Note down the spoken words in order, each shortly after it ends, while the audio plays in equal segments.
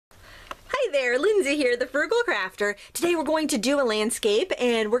there, Lindsay here, the Frugal Crafter. Today we're going to do a landscape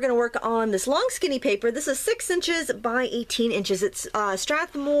and we're going to work on this long skinny paper. This is 6 inches by 18 inches. It's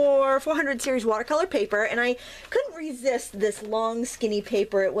Strathmore 400 series watercolor paper, and I couldn't resist this long skinny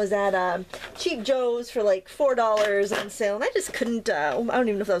paper. It was at Cheap Joe's for like $4 on sale, and I just couldn't, I don't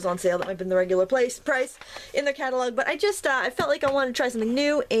even know if that was on sale. That might have been the regular price in their catalog, but I just, I felt like I wanted to try something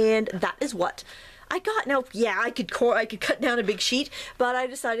new, and that is what I got. Now, yeah, I could cut down a big sheet, but I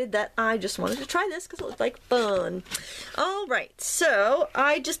decided that I just wanted to try this because it looked like fun. All right, so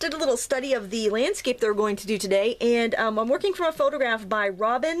I just did a little study of the landscape that we're going to do today, and I'm working from a photograph by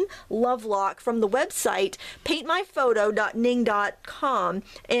Robin Lovelock from the website paintmyphoto.ning.com,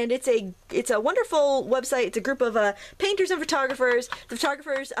 and it's a wonderful website. It's a group of painters and photographers. The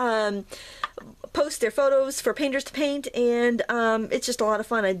photographers post their photos for painters to paint, and it's just a lot of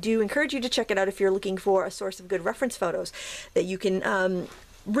fun. I do encourage you to check it out if you're looking for a source of good reference photos that you can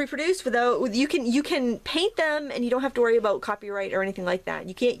reproduce without, you can paint them and you don't have to worry about copyright or anything like that.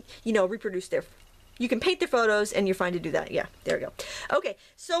 You can't, reproduce their, you can paint their photos and you're fine to do that. Yeah, there we go. Okay,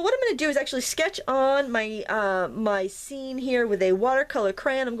 so what I'm going to do is actually sketch on my my scene here with a watercolor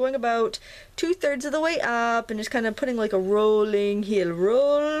crayon. I'm going about 2/3 of the way up and just kind of putting like a rolling hill,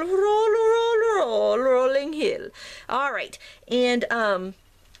 rolling hill. All right, and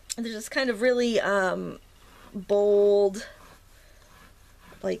there's this kind of really bold,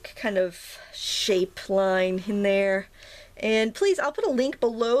 like kind of shape line in there. And please, I'll put a link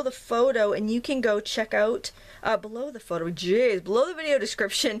below the photo and you can go check out, below the video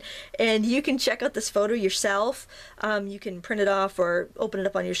description, and you can check out this photo yourself. You can print it off or open it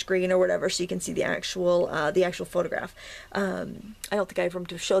up on your screen or whatever so you can see the actual photograph. I don't think I have room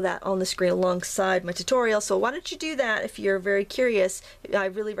to show that on the screen alongside my tutorial, so why don't you do that if you're very curious. I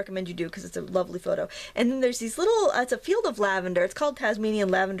really recommend you do because it's a lovely photo. And then there's these little, it's a field of lavender. It's called Tasmanian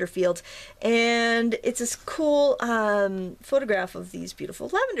Lavender Field, and it's this cool photograph of these beautiful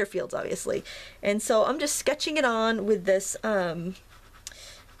lavender fields, obviously. And so I'm just sketching it on with this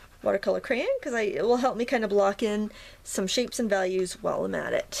watercolor crayon because it will help me kind of block in some shapes and values while I'm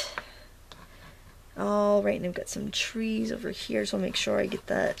at it. All right, and I've got some trees over here, so I'll make sure I get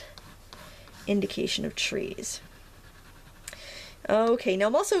that indication of trees. Okay, now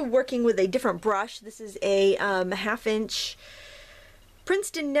I'm also working with a different brush. This is a 1/2 inch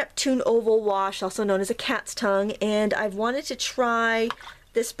Princeton Neptune Oval Wash, also known as a cat's tongue, and I've wanted to try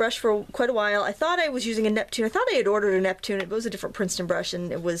this brush for quite a while. I thought I was using a Neptune. I thought I had ordered a Neptune. It was a different Princeton brush,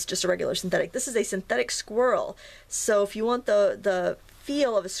 and it was just a regular synthetic. This is a synthetic squirrel. So if you want the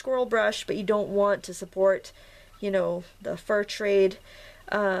feel of a squirrel brush, but you don't want to support, the fur trade,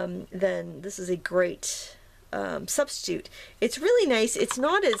 then this is a great substitute. It's really nice. It's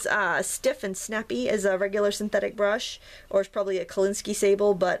not as stiff and snappy as a regular synthetic brush, or it's probably a Kolinsky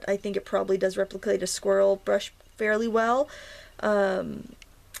sable, but I think it probably does replicate a squirrel brush fairly well.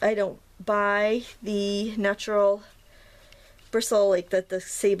 I don't buy the natural bristle like the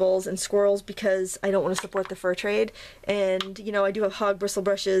sables and squirrels because I don't want to support the fur trade, and I do have hog bristle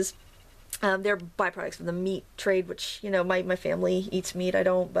brushes. They're byproducts of the meat trade, which, my family eats meat. I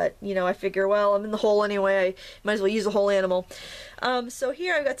don't, but, I figure, well, I'm in the hole anyway. I might as well use the whole animal. So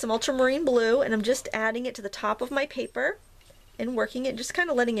here I've got some ultramarine blue, and I'm just adding it to the top of my paper and working it, just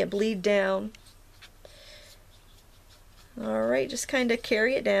kind of letting it bleed down. All right, just kind of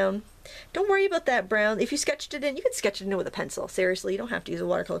carry it down. Don't worry about that brown. If you sketched it in, you can sketch it in with a pencil. Seriously, you don't have to use a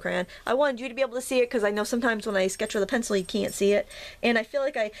watercolor crayon. I wanted you to be able to see it because I know sometimes when I sketch with a pencil you can't see it. And I feel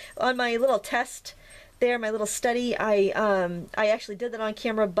like on my little test there, my little study, I actually did that on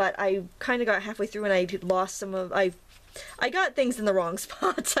camera, but I kind of got halfway through and I lost some of, I got things in the wrong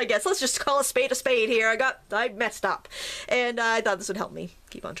spots, I guess. Let's just call a spade here. I messed up. And I thought this would help me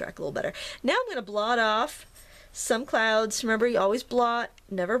keep on track a little better. Now I'm going to blot off some clouds. Remember, you always blot,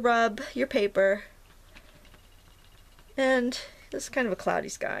 never rub your paper. And this is kind of a cloudy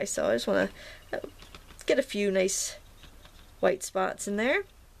sky, so I just want to get a few nice white spots in there.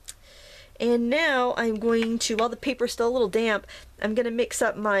 And now I'm going to, while the paper's still a little damp, I'm going to mix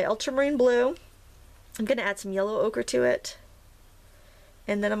up my ultramarine blue. I'm going to add some yellow ochre to it.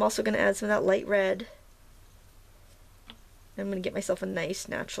 And then I'm also going to add some of that light red. I'm going to get myself a nice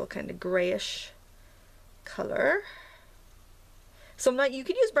natural kind of grayish color. So you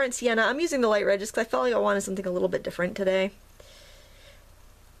could use burnt sienna. I'm using the light red just because I felt like I wanted something a little bit different today.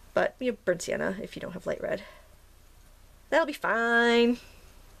 But burnt sienna if you don't have light red. That'll be fine.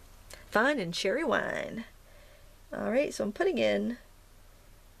 Fine and cherry wine. Alright, so I'm putting in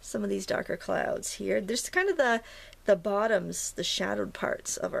some of these darker clouds here. There's kind of the bottoms, the shadowed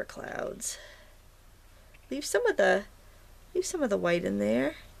parts of our clouds. Leave some of the white in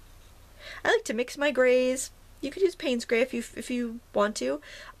there. I like to mix my grays. You could use Payne's gray if you want to,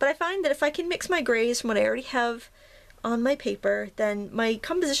 but I find that if I can mix my grays from what I already have on my paper, then my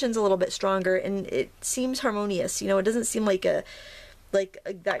composition's a little bit stronger and it seems harmonious. You know, it doesn't seem like that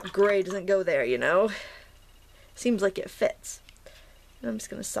gray doesn't go there, you know? Seems like it fits. And I'm just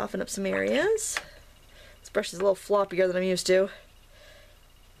going to soften up some areas. This brush is a little floppier than I'm used to.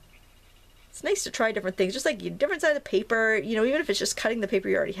 It's nice to try different things, just like different side of paper, you know, even if it's just cutting the paper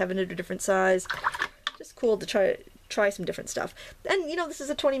you already have into a different size. Just cool to try some different stuff. And, you know, this is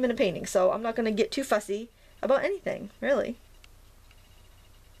a 20-minute painting, so I'm not going to get too fussy about anything, really.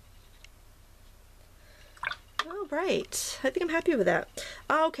 All right, I think I'm happy with that.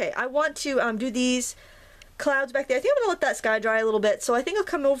 Okay, I want to do these clouds back there. I think I'm going to let that sky dry a little bit, so I think I'll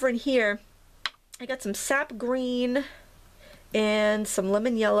come over in here. I got some Sap Green and some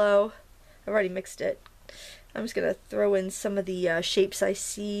lemon yellow. I've already mixed it. I'm just going to throw in some of the shapes I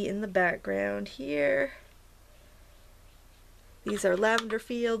see in the background here. These are Lavender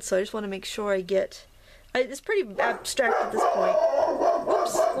Field, so I just want to make sure I get... it's pretty abstract at this point.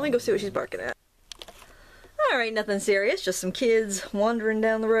 Oops, let me go see what she's barking at. Alright, nothing serious, just some kids wandering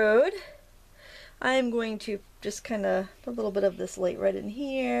down the road. I'm going to just kind of put a little bit of this light right in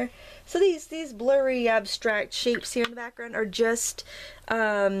here. So these blurry abstract shapes here in the background are just,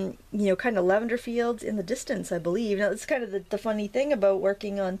 you know, kind of lavender fields in the distance, I believe. Now, it's kind of the funny thing about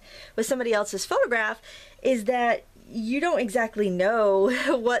working with somebody else's photograph is that you don't exactly know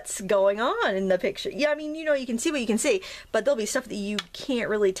what's going on in the picture. Yeah, I mean, you know, you can see what you can see, but there'll be stuff that you can't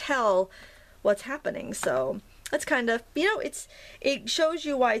really tell what's happening. So that's kind of, you know, it shows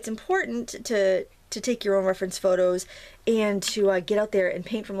you why it's important to take your own reference photos and to get out there and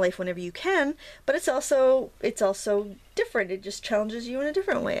paint from life whenever you can. But it's also different. It just challenges you in a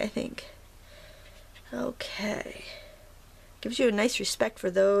different way, I think. Okay, gives you a nice respect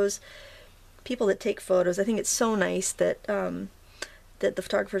for those people that take photos. I think it's so nice that that the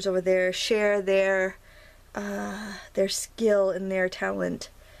photographers over there share their skill and their talent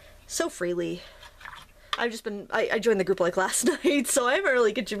so freely. I joined the group like last night, so I haven't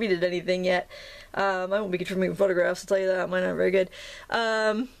really contributed anything yet. I won't be contributing photographs, I'll tell you that. Mine aren't very good.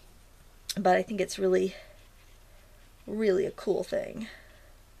 But I think it's really, really a cool thing.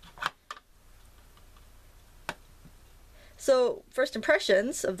 So, first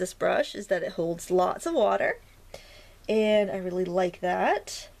impressions of this brush is that it holds lots of water, and I really like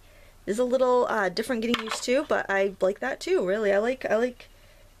that. It's a little different getting used to, but I like that too, really. I like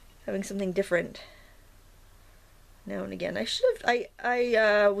having something different now and again.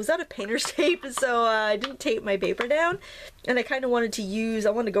 I was out of painter's tape, so I didn't tape my paper down, and I kind of wanted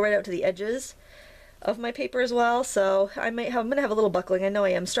to go right out to the edges of my paper as well, so I'm gonna have a little buckling. I know I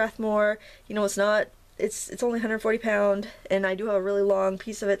am. Strathmore, you know, it's only 140 pound, and I do have a really long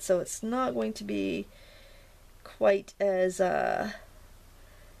piece of it, so it's not going to be quite as flat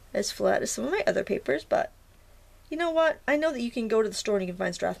as some of my other papers, but you know what? I know that you can go to the store and you can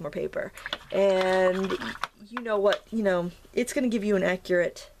find Strathmore paper, and you know what, you know, it's going to give you an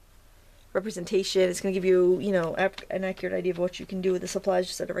accurate representation. It's going to give you, you know, an accurate idea of what you can do with the supplies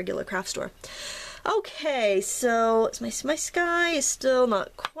just at a regular craft store. Okay, so my sky is still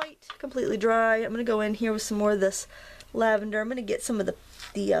not quite completely dry. I'm going to go in here with some more of this lavender. I'm going to get some of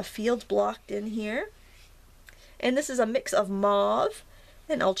the fields blocked in here. And this is a mix of mauve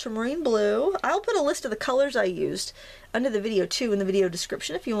and ultramarine blue. I'll put a list of the colors I used under the video too in the video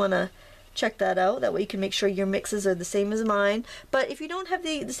description if you want to check that out. That way you can make sure your mixes are the same as mine. But if you don't have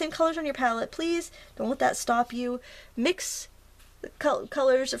the same colors on your palette, please don't let that stop you. Mix the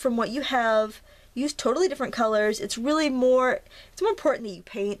colors from what you have. Use totally different colors. It's more important that you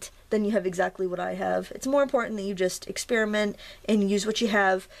paint than you have exactly what I have. It's more important that you just experiment and use what you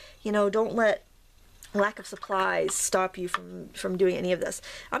have. You know, don't let lack of supplies stop you from doing any of this.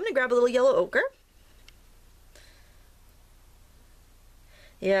 I'm going to grab a little yellow ochre.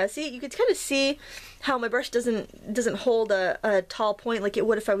 Yeah, see, you could kind of see how my brush doesn't hold a tall point like it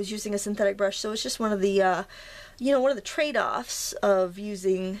would if I was using a synthetic brush. So it's just one of the you know, one of the trade-offs of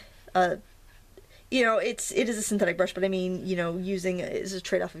using you know, it is a synthetic brush, but I mean, you know, is a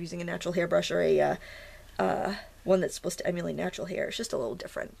trade-off of using a natural hair brush or a one that's supposed to emulate natural hair. It's just a little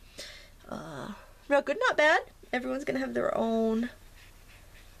different. Not good, not bad. Everyone's gonna have their own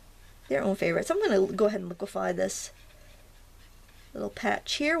favorites. I'm gonna go ahead and liquefy this little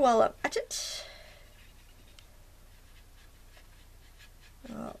patch here while I'm at it.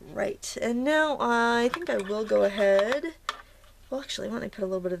 Alright, and now I think I will go ahead. Well, actually, I want to put a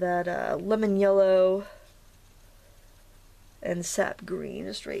little bit of that lemon yellow and sap green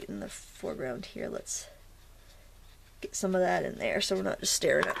just right in the foreground here. Let's get some of that in there so we're not just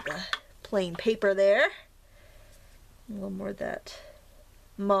staring at plain paper there. A little more of that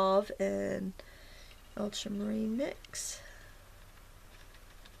mauve and ultramarine mix.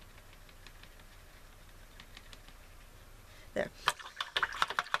 There.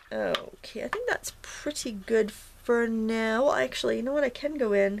 Okay, I think that's pretty good for now. Well, actually, you know what? I can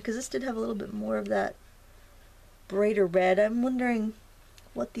go in, because this did have a little bit more of that brighter red. I'm wondering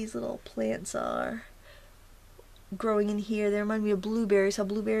what these little plants are growing in here. They remind me of blueberries. How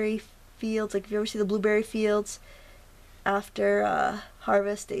blueberry fields, like if you ever see the blueberry fields after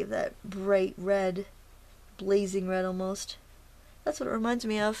harvest, they have that bright red, blazing red almost. That's what it reminds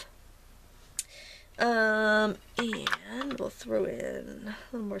me of. And we'll throw in a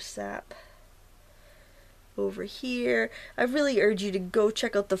little more sap over here. I really urge you to go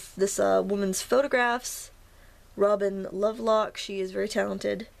check out this woman's photographs, Robin Lovelock. She is very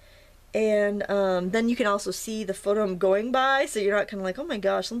talented. And then you can also see the photo I'm going by, so you're not kind of like, oh my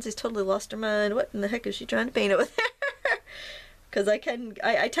gosh, Lindsay's totally lost her mind. What in the heck is she trying to paint it with? Because I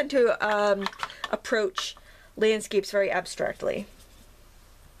tend to approach landscapes very abstractly.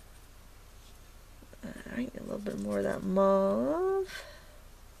 Alright, a little bit more of that mauve.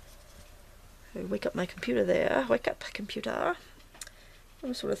 Wake up my computer there. Wake up, computer. I'm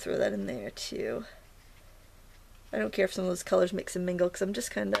just sort of throw that in there too. I don't care if some of those colors mix and mingle, because I'm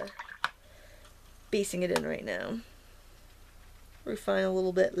just kind of basing it in right now. Refine a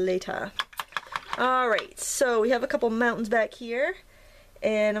little bit later. Alright, so we have a couple mountains back here,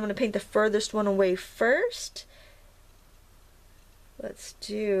 and I'm going to paint the furthest one away first. Let's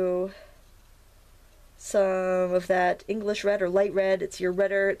do some of that English red or light red. It's your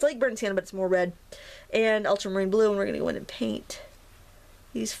redder. It's like burnt sienna, but it's more red. And ultramarine blue, and we're going to go in and paint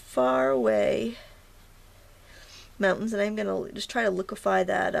these far away mountains. And I'm going to just try to liquefy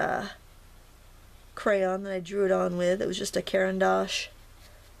that crayon that I drew it on with. It was just a Caran d'Ache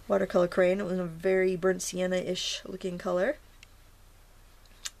watercolor crayon. It was a very burnt sienna-ish looking color.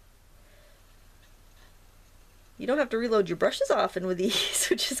 You don't have to reload your brushes often with these,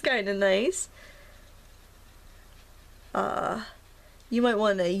 which is kind of nice. You might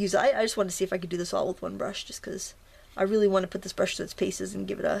want to use, I just want to see if I could do this all with one brush, just because I really want to put this brush to its paces and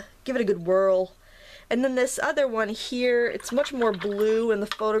give it a good whirl. And then this other one here, it's much more blue in the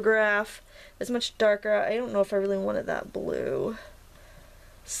photograph. It's much darker. I don't know if I really wanted that blue.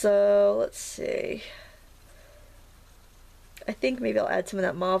 So let's see. I think maybe I'll add some of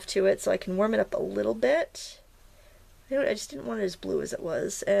that mauve to it so I can warm it up a little bit. I just didn't want it as blue as it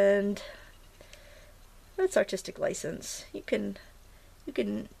was, and that's artistic license. You can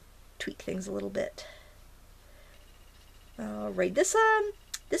tweak things a little bit. Alright,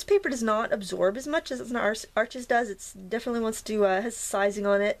 this paper does not absorb as much as Arches does. It's definitely wants to has sizing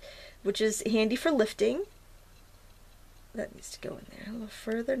on it, which is handy for lifting. That needs to go in there a little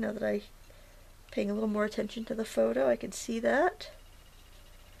further. Now that I'm paying a little more attention to the photo, I can see that.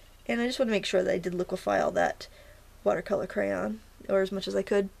 And I just want to make sure that I did liquefy all that watercolor crayon, or as much as I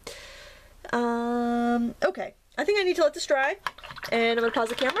could. Okay, I think I need to let this dry, and I'm going to pause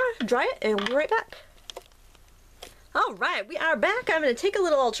the camera, dry it, and we'll be right back. Alright, we are back. I'm going to take a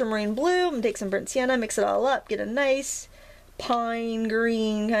little ultramarine blue, I'm going to take some burnt sienna, mix it all up, get a nice pine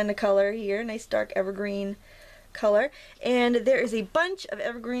green kind of color here, nice dark evergreen color. And there is a bunch of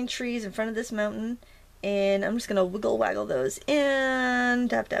evergreen trees in front of this mountain, and I'm just going to wiggle waggle those in.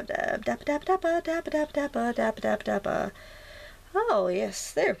 Dap dap dap dap dap dap dap dap dap dap dap dap dap. Oh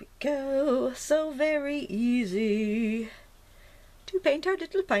yes, there we go. So very easy to paint our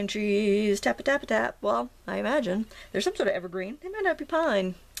little pine trees. Tap a tap a tap. Well, I imagine there's some sort of evergreen. They might not be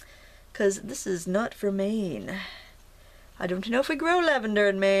pine, because this is not for Maine. I don't know if we grow lavender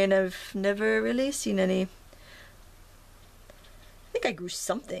in Maine. I've never really seen any. I think I grew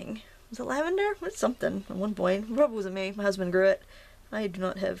something. Was it lavender? What's something at one point? It probably wasn't me. My husband grew it. I do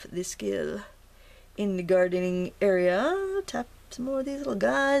not have the skill in the gardening area. Tap some more of these little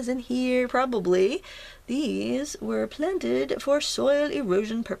guys in here. Probably these were planted for soil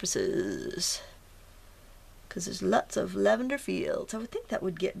erosion purposes, because there's lots of lavender fields. I would think that they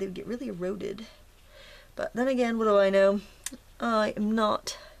would get really eroded. But then again, what do I know? I am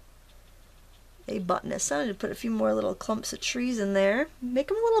not a botanist. I'm going to put a few more little clumps of trees in there. Make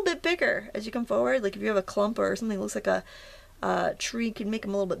them a little bit bigger as you come forward. Like if you have a clump or something that looks like a tree, you can make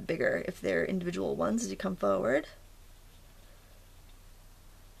them a little bit bigger if they're individual ones as you come forward.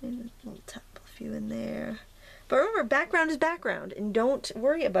 And a little tap a few in there. But remember, background is background, and don't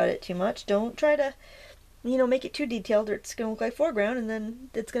worry about it too much. Don't try to, make it too detailed, or it's going to look like foreground, and then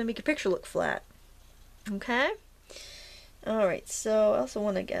it's going to make your picture look flat. Okay? Alright, so I also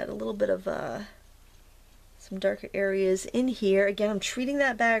want to get a little bit of some darker areas in here. Again, I'm treating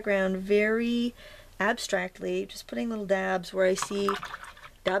that background very abstractly, just putting little dabs where I see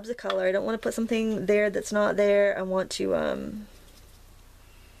dabs of color. I don't want to put something there that's not there. I want to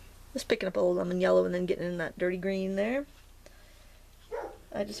just picking up a little lemon yellow and then getting in that dirty green there.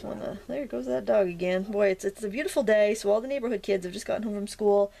 I just want to, there goes that dog again. Boy, it's a beautiful day, so all the neighborhood kids have just gotten home from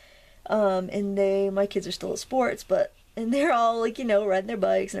school, and my kids are still at sports, and they're all like, you know, riding their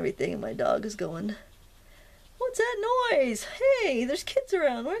bikes and everything, and my dog is going, what's that noise? Hey, there's kids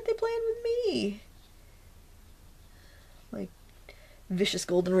around, why aren't they playing with me? My vicious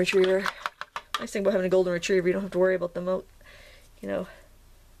golden retriever. Nice thing about having a golden retriever, you don't have to worry about them out, you know,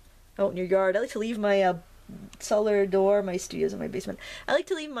 out in your yard. I like to leave my cellar door, my studio's in my basement. I like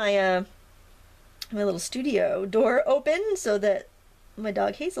to leave my my little studio door open so that my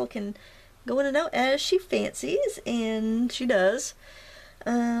dog Hazel can go in and out as she fancies, and she does.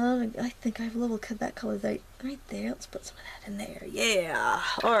 I think I've level cut that color right there. Let's put some of that in there. Yeah.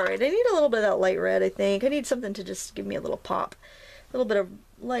 Alright, I need a little bit of that light red, I think. I need something to just give me a little pop. A little bit of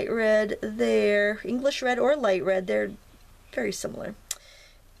light red there. English red or light red, they're very similar.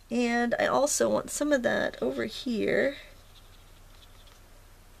 And I also want some of that over here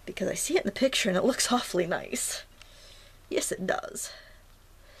because I see it in the picture and it looks awfully nice. Yes, it does.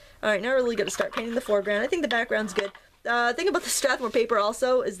 Alright, now we're really going to start painting the foreground. I think the background's good. The thing about the Strathmore paper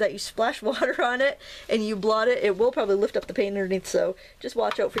also is that you splash water on it and you blot it. It will probably lift up the paint underneath, so just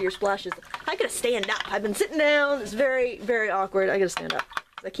watch out for your splashes. I gotta stand up. I've been sitting down. It's very, very awkward. I gotta stand up.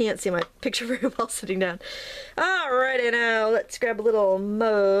 I can't see my picture very well sitting down. Alrighty, now let's grab a little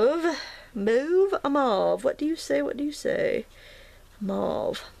mauve. Mauve? A mauve. What do you say? What do you say?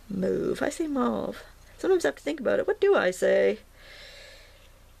 Mauve. Mauve. I say mauve. Sometimes I have to think about it. What do I say?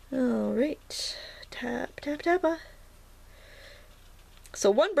 Alright. Tap, tap, tappa.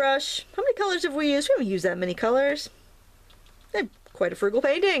 So one brush. How many colors have we used? We haven't used that many colors. Quite a frugal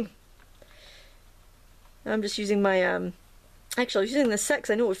painting. I'm just using my actually, I was using this set because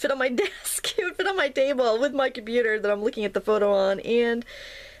I knew it would fit on my desk. It would fit on my table with my computer that I'm looking at the photo on, and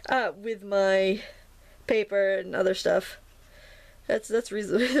with my paper and other stuff. That's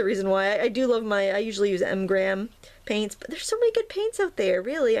the reason why. I do love I usually use M-gram paints, but there's so many good paints out there,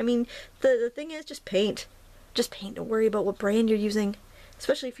 really. I mean, the thing is, just paint. Just paint. Don't worry about what brand you're using.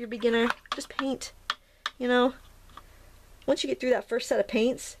 Especially if you're a beginner. Just paint. You know? Once you get through that first set of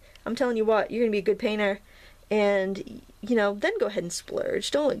paints, I'm telling you what, you're going to be a good painter. And, you know, then go ahead and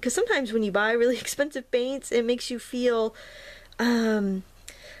splurge. Don't, because sometimes when you buy really expensive paints, it makes you feel kind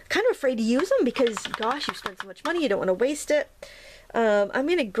of afraid to use them because, gosh, you've spent so much money, you don't want to waste it. I'm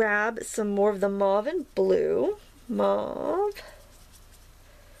going to grab some more of the mauve and blue. Mauve.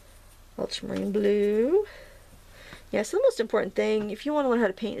 Ultramarine blue. Yeah, so the most important thing, if you want to learn how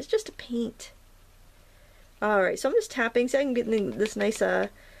to paint, is just to paint. Alright, so I'm just tapping, so I can get this nice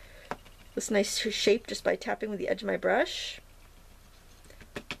shape just by tapping with the edge of my brush.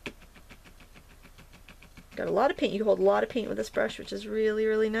 Got a lot of paint. You can hold a lot of paint with this brush, which is really,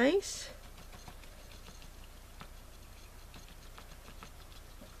 really nice.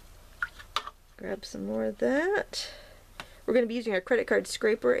 Grab some more of that. We're going to be using our credit card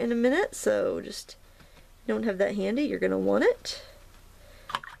scraper in a minute, so just if you don't have that handy, you're going to want it.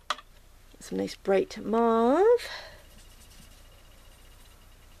 Some nice bright mauve.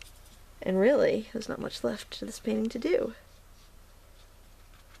 And really, there's not much left to this painting to do.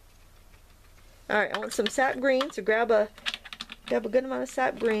 Alright, I want some Sap Green, so grab a good amount of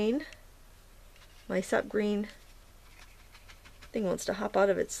Sap Green. My Sap Green thing wants to hop out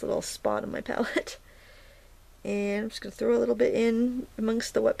of its little spot on my palette. And I'm just going to throw a little bit in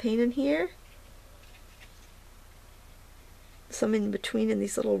amongst the wet paint in here. Some in between in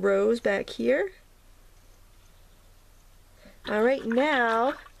these little rows back here. Alright,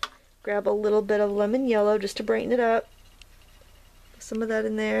 now grab a little bit of lemon yellow just to brighten it up. Put some of that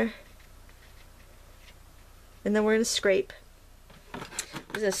in there. And then we're going to scrape.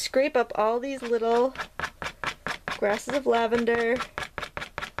 We're going to scrape up all these little grasses of lavender.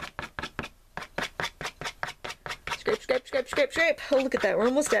 Scrape, scrape, scrape, scrape, scrape. Oh, look at that. We're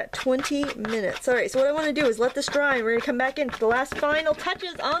almost at 20 minutes. Alright, so what I want to do is let this dry, and we're going to come back in for the last final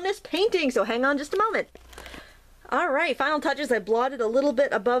touches on this painting. So hang on just a moment. Alright, final touches. I blotted a little bit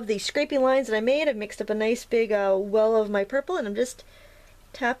above the scraping lines that I made. I've mixed up a nice big well of my purple, and I'm just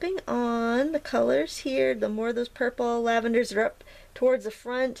tapping on the colors here. The more of those purple lavenders are up towards the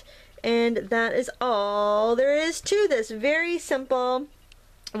front, and that is all there is to this very simple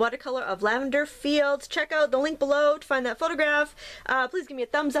watercolor of Lavender Field. Check out the link below to find that photograph. Please give me a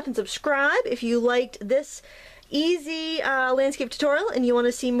thumbs up and subscribe if you liked this easy landscape tutorial and you want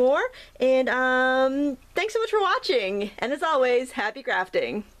to see more. And thanks so much for watching. And as always, happy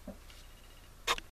crafting.